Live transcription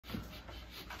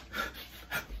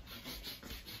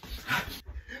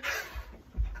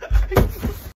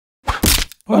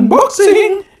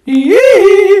Unboxing!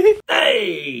 Yee!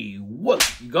 Hey,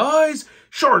 what's up, you guys?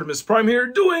 ShartimusPrime here,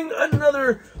 doing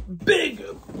another big,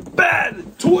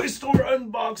 bad toy store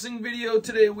unboxing video.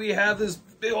 Today we have this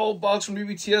big old box from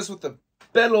BBTS with the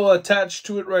bellow attached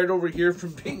to it right over here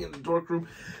from being in the dork room.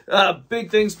 Big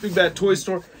things, big bad toy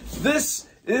store. This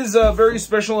is a very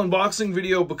special unboxing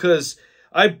video because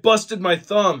I busted my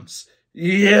thumbs.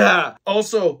 Yeah.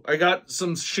 Also, I got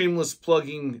some shameless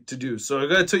plugging to do. So I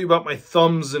got to tell you about my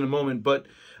thumbs in a moment. But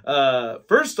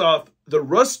first off, the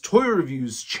Russ Toy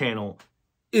Reviews channel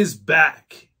is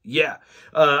back. Yeah.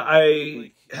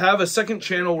 I have a second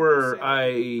channel where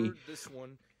I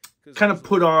kind of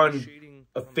put on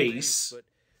a face.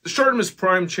 The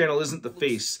ShartimusPrime channel isn't the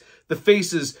face. The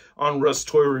face is on Russ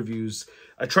Toy Reviews.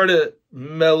 I try to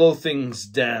mellow things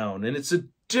down, and it's a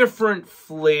different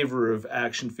flavor of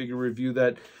action figure review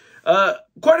that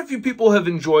quite a few people have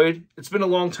enjoyed. It's been a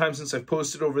long time since I've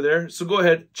posted over there, so go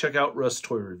ahead, check out Russ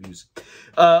Toy Reviews.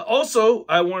 Also,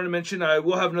 I wanted to mention I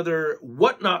will have another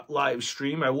Whatnot live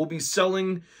stream. I will be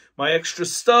selling my extra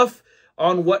stuff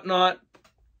on Whatnot.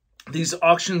 These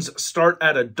auctions start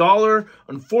at $1.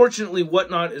 Unfortunately,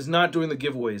 Whatnot is not doing the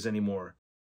giveaways anymore,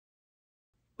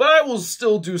 but I will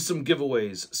still do some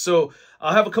giveaways. So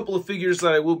I'll have a couple of figures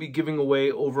that I will be giving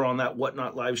away over on that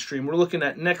Whatnot live stream. We're looking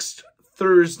at next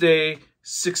Thursday,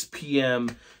 6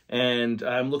 p.m. and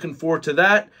I'm looking forward to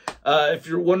that. If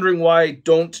you're wondering why I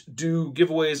don't do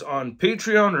giveaways on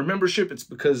Patreon or membership, it's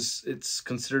because it's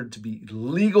considered to be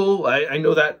illegal. I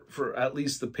know that for at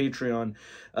least the Patreon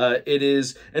it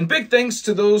is. And big thanks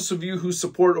to those of you who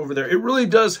support over there. It really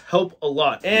does help a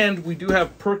lot. And we do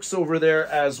have perks over there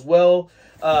as well.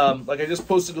 Like I just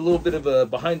posted a little bit of a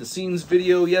behind the scenes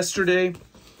video yesterday,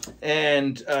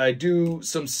 and I do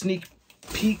some sneak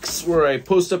peeks where I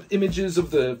post up images of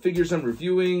the figures I'm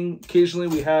reviewing. Occasionally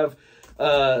we have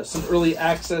some early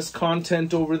access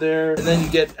content over there, and then you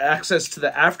get access to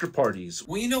the after parties.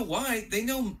 Well, you know why? They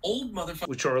know old motherfuckers,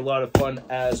 which are a lot of fun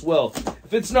as well.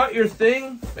 If it's not your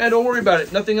thing, man, don't worry about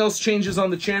it. Nothing else changes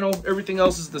on the channel. Everything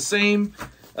else is the same.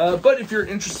 But if you're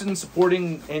interested in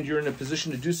supporting and you're in a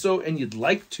position to do so and you'd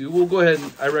like to, well, go ahead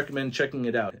and I recommend checking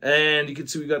it out. And you can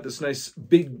see we got this nice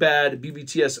big bad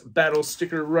BBTS battle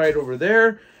sticker right over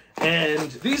there. And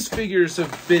these figures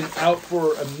have been out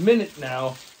for a minute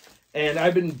now, and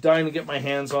I've been dying to get my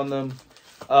hands on them.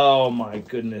 Oh my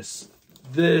goodness.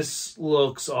 This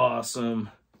looks awesome.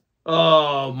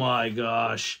 Oh my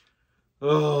gosh.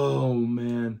 Oh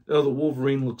man. Oh, the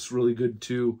Wolverine looks really good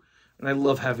too. And I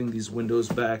love having these windows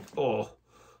back. Oh,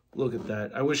 look at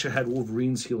that. I wish I had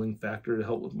Wolverine's healing factor to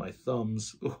help with my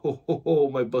thumbs. Oh,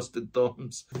 my busted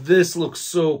thumbs. This looks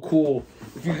so cool.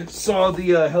 If you saw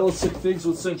the Hella Sick Figs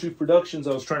with Century Productions,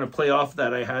 I was trying to play off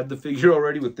that I had the figure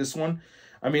already with this one.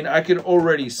 I mean, I could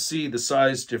already see the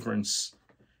size difference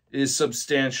is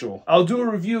substantial. I'll do a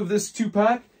review of this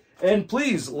 2-pack. And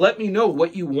please let me know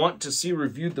what you want to see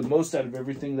reviewed the most out of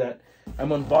everything that I'm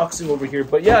unboxing over here.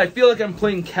 But yeah, I feel like I'm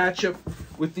playing catch up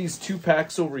with these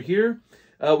 2-packs over here.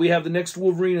 We have the next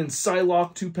Wolverine and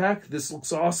Psylocke 2-pack. This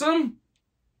looks awesome.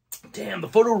 Damn, the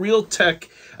photoreal tech.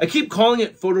 I keep calling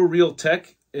it photoreal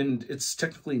tech, and it's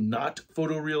technically not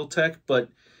photoreal tech, but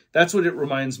that's what it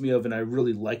reminds me of, and I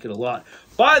really like it a lot.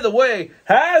 By the way,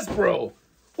 Hasbro,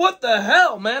 what the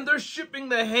hell, man? They're shipping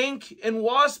the Hank and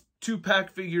Wasp 2-pack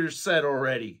figure set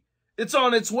already. It's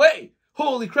on its way.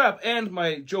 Holy crap. And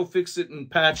my Joe Fixit and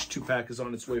Patch 2-pack is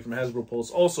on its way from Hasbro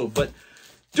Pulse also. But,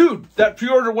 dude, that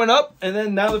pre-order went up, and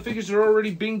then now the figures are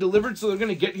already being delivered, so they're going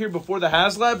to get here before the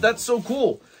HasLab. That's so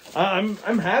cool. I'm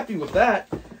happy with that.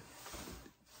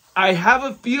 I have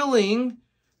a feeling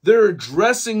they're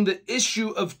addressing the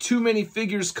issue of too many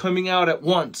figures coming out at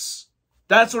once.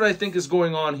 That's what I think is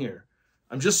going on here.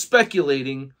 I'm just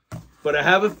speculating, but I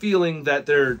have a feeling that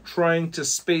they're trying to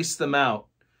space them out.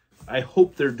 I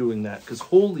hope they're doing that, because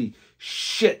holy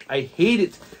shit, I hate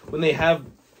it when they have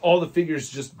all the figures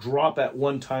just drop at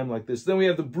one time like this. Then we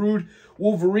have the Brood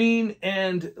Wolverine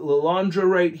and Lilandra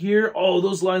right here. Oh,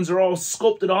 those lines are all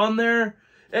sculpted on there.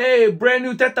 Hey, brand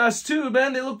new tetas too,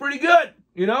 man. They look pretty good,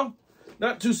 you know?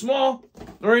 Not too small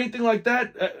or anything like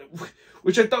that,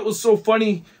 which I thought was so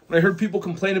funny when I heard people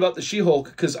complain about the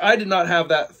She-Hulk, because I did not have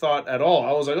that thought at all.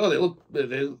 I was like, oh,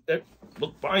 they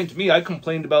look fine to me. I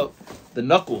complained about the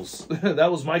knuckles.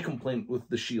 That was my complaint with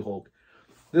the She-Hulk.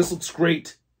 This looks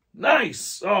great.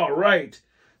 Nice. All right.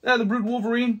 Now the Brood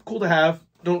Wolverine, cool to have.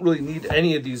 Don't really need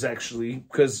any of these actually,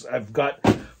 because I've got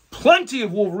plenty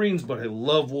of Wolverines, but I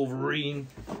love Wolverine,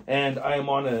 and I am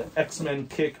on an X-Men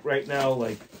kick right now,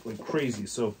 like crazy.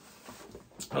 So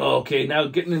Okay, now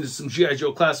getting into some G.I.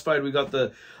 Joe Classified, we got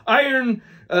the Iron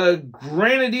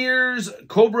Grenadiers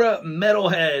Cobra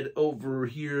Metalhead over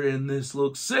here, and this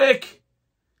looks sick.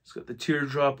 It's got the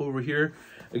teardrop over here.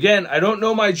 Again, I don't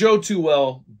know my Joe too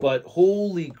well, but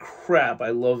holy crap, I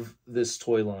love this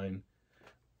toy line.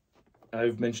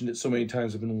 I've mentioned it so many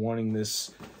times. I've been wanting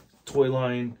this toy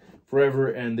line forever,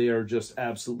 and they are just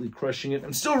absolutely crushing it.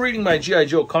 I'm still reading my G.I.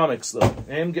 Joe comics, though.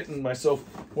 I am getting myself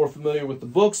more familiar with the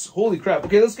books. Holy crap.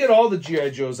 Okay, let's get all the G.I.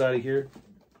 Joes out of here.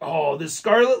 Oh, this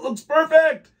Scarlet looks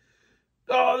perfect.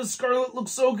 Oh, this Scarlet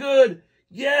looks so good.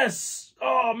 Yes.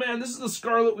 Oh, man, this is the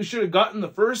Scarlet we should have gotten the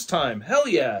first time. Hell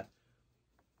yeah.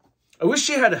 I wish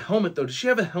she had a helmet, though. Does she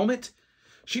have a helmet?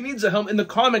 She needs a helmet. In the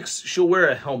comics, she'll wear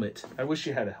a helmet. I wish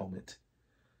she had a helmet.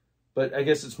 But I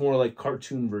guess it's more like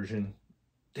cartoon version.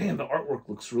 Damn, the artwork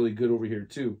looks really good over here,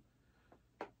 too.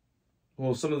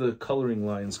 Well, some of the coloring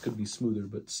lines could be smoother,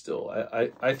 but still,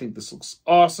 I think this looks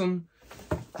awesome.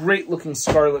 Great looking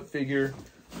Scarlet figure.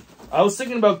 I was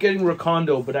thinking about getting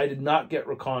Recondo, but I did not get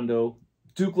Recondo.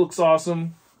 Duke looks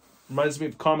awesome. Reminds me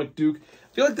of Comic Duke.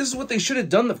 I feel like this is what they should have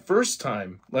done the first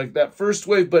time. Like that first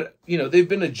wave, but, you know, they've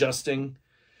been adjusting.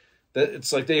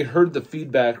 It's like they heard the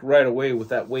feedback right away with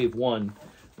that wave 1.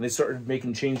 And they started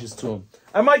making changes to him.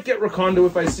 I might get Recondo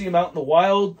if I see him out in the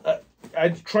wild. I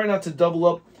try not to double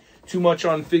up too much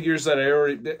on figures that I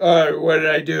already... what did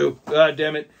I do? God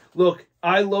damn it. Look,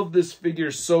 I love this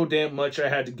figure so damn much I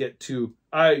had to get 2.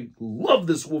 I love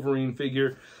this Wolverine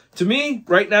figure. To me,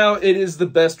 right now, it is the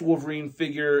best Wolverine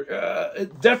figure.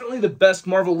 Definitely the best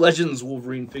Marvel Legends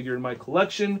Wolverine figure in my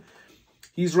collection.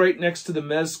 He's right next to the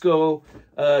Mezco,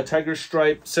 Tiger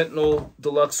Stripe, Sentinel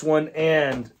Deluxe one,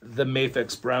 and the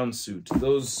Mafex Brown suit.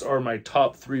 Those are my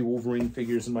top 3 Wolverine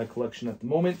figures in my collection at the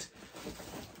moment.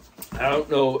 I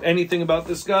don't know anything about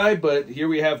this guy, but here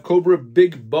we have Cobra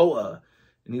Big Boa,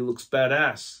 and he looks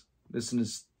badass. Missing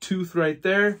his tooth right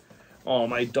there. Oh,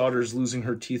 my daughter's losing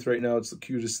her teeth right now. It's the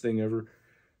cutest thing ever.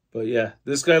 But yeah,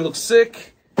 this guy looks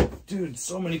sick. Dude,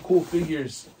 so many cool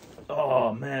figures.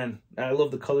 Oh, man. I love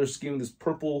the color scheme. This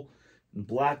purple and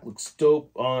black looks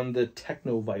dope on the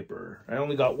Techno Viper. I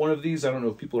only got one of these. I don't know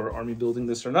if people are army building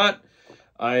this or not.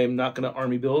 I'm not going to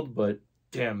army build, but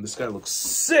damn, this guy looks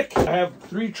sick. I have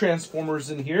 3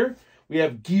 Transformers in here. We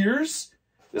have Gears.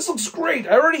 This looks great.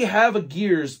 I already have a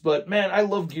Gears, but man, I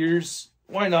love Gears.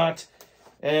 Why not?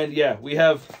 And yeah, we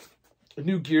have a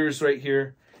new Gears right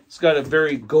here. It's got a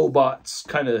very GoBots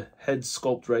kind of head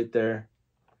sculpt right there.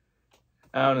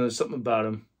 I don't know, there's something about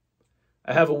him.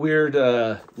 I have a weird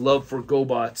love for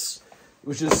GoBots,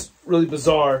 which is really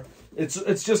bizarre. It's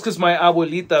just because my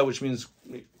abuelita, which means,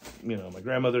 you know, my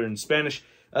grandmother in Spanish,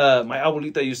 my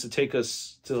abuelita used to take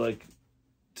us to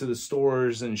the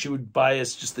stores, and she would buy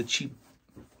us just the cheap,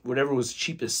 whatever was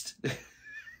cheapest.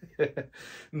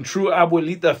 In true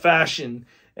abuelita fashion,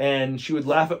 and she would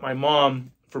laugh at my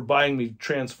mom for buying me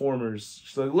Transformers.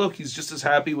 She's like, look, he's just as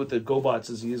happy with the GoBots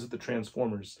as he is with the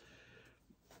Transformers.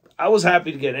 I was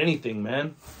happy to get anything,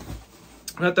 man.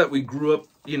 Not that we grew up,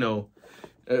 you know,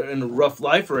 in a rough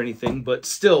life or anything, but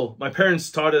still, my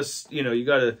parents taught us, you know, you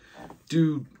gotta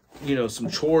do, you know, some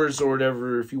chores or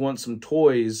whatever if you want some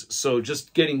toys. So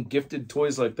just getting gifted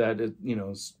toys like that, you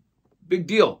know, is a big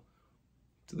deal.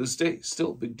 To this day,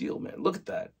 still a big deal, man. Look at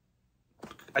that.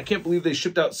 I can't believe they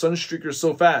shipped out Sunstreakers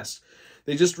so fast.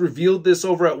 They just revealed this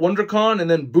over at WonderCon, and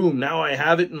then boom, now I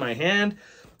have it in my hand.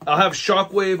 I'll have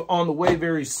Shockwave on the way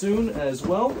very soon as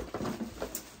well.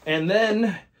 And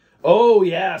then, oh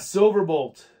yeah,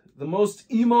 Silverbolt. The most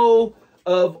emo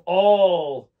of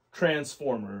all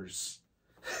Transformers.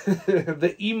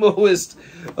 The emoest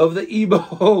of the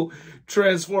emo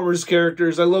Transformers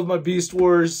characters. I love my Beast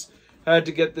Wars. I had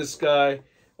to get this guy.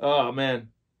 Oh, man.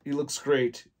 He looks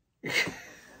great.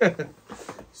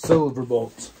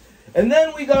 Silverbolt. And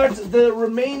then we got the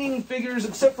remaining figures,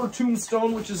 except for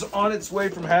Tombstone, which is on its way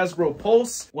from Hasbro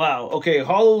Pulse. Wow. Okay,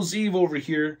 Hollow's Eve over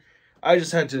here. I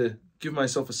just had to give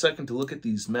myself a second to look at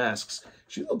these masks.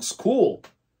 She looks cool.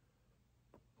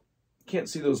 Can't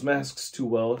see those masks too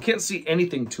well. Can't see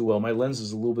anything too well. My lens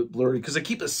is a little bit blurry because I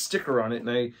keep a sticker on it and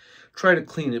I try to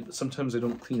clean it, but sometimes I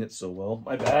don't clean it so well.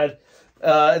 My bad.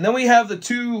 And then we have the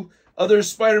 2 other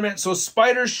Spider-Man. So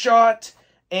Spider-Shot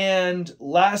and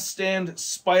Last Stand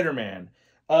Spider-Man.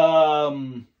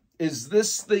 Is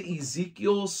this the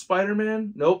Ezekiel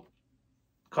Spider-Man? Nope.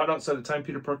 Caught outside of time,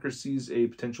 Peter Parker sees a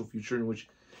potential future in which...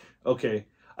 Okay.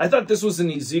 I thought this was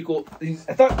an Ezekiel...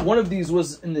 I thought one of these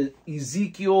was an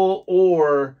Ezekiel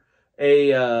or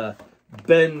a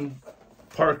Ben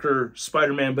Parker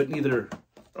Spider-Man, but neither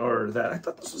are that. I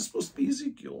thought this was supposed to be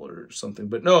Ezekiel or something,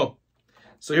 but no.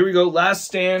 So here we go. Last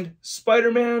Stand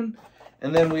Spider-Man.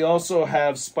 And then we also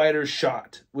have Spider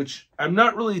Shot, which I'm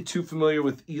not really too familiar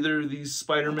with either of these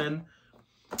Spider-Men.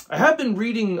 I have been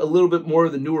reading a little bit more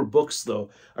of the newer books, though.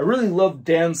 I really love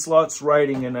Dan Slott's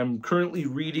writing, and I'm currently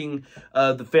reading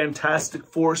the Fantastic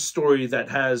Four story that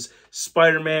has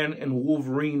Spider-Man and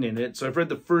Wolverine in it. So I've read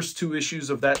the first 2 issues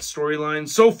of that storyline.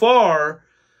 So far,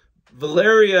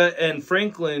 Valeria and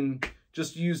Franklin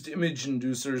just used image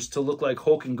inducers to look like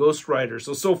Hulk and Ghost Rider.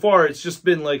 So far, it's just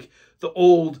been like the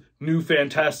old new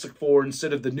Fantastic Four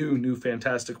instead of the new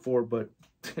Fantastic Four, but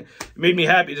it made me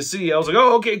happy to see. I was like,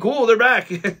 oh, okay, cool, they're back.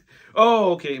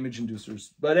 Oh, okay, image inducers.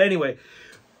 But anyway,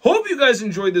 hope you guys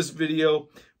enjoyed this video.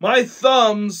 My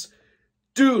thumbs,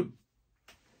 dude,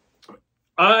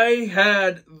 I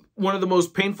had one of the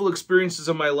most painful experiences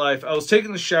of my life. I was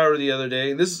taking the shower the other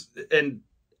day, and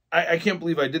I can't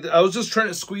believe I did that. I was just trying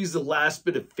to squeeze the last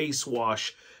bit of face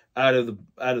wash out of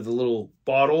the little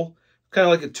bottle, kind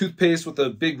of like a toothpaste with a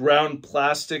big round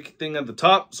plastic thing at the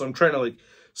top. So I'm trying to like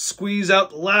squeeze out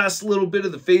the last little bit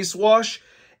of the face wash,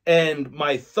 and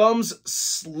my thumbs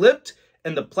slipped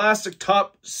and the plastic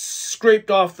top scraped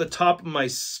off the top of my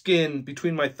skin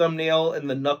between my thumbnail and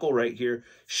the knuckle right here,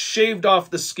 shaved off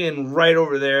the skin right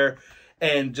over there,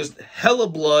 and just hella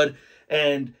blood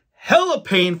and hella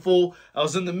painful. I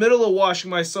was in the middle of washing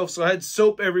myself, so I had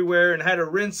soap everywhere and had to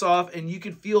rinse off, and you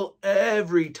could feel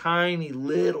every tiny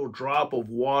little drop of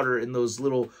water in those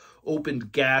little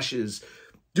opened gashes.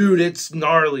 Dude, it's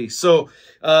gnarly. So,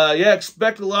 yeah,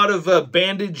 expect a lot of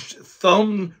bandaged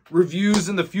thumb reviews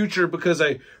in the future because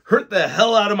I hurt the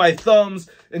hell out of my thumbs.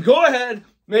 And go ahead,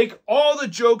 make all the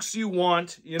jokes you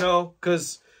want, you know,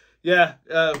 because, yeah,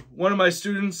 one of my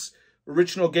students,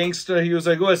 Original Gangsta, he was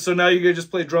like, oh, so now you're going to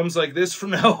just play drums like this from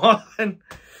now on?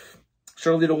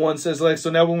 Charlita One says, like, so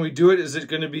now when we do it, is it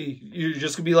going to be, you're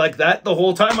just going to be like that the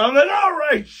whole time? I'm like, all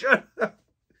right, shut up.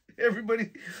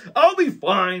 Everybody, I'll be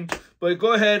fine. But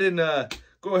go ahead and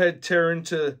tear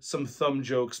into some thumb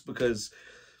jokes because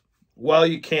while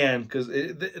you can, because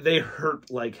they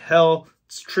hurt like hell.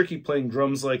 It's tricky playing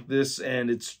drums like this, and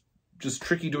it's just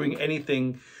tricky doing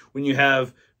anything when you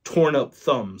have torn up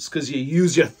thumbs because you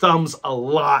use your thumbs a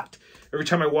lot. Every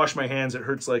time I wash my hands, it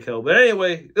hurts like hell. But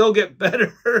anyway, it'll get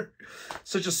better.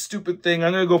 Such a stupid thing.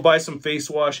 I'm going to go buy some face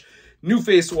wash. New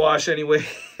face wash anyway.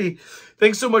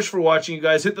 Thanks so much for watching, you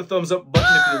guys. Hit the thumbs up button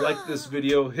if you like this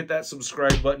video. Hit that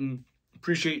subscribe button.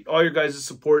 Appreciate all your guys'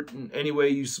 support in any way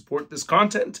you support this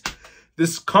content.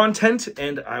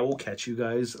 And I will catch you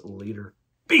guys later.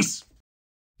 Peace.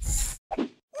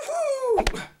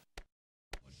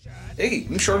 Hey,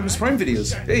 new ShartimusPrime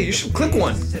videos. Hey, you should click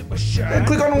one. Yeah,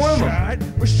 click on one of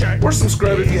them. Or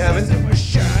subscribe if you haven't. Your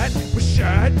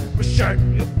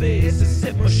face, a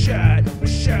simple shot.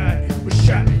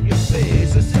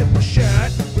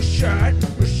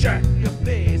 Your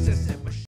face.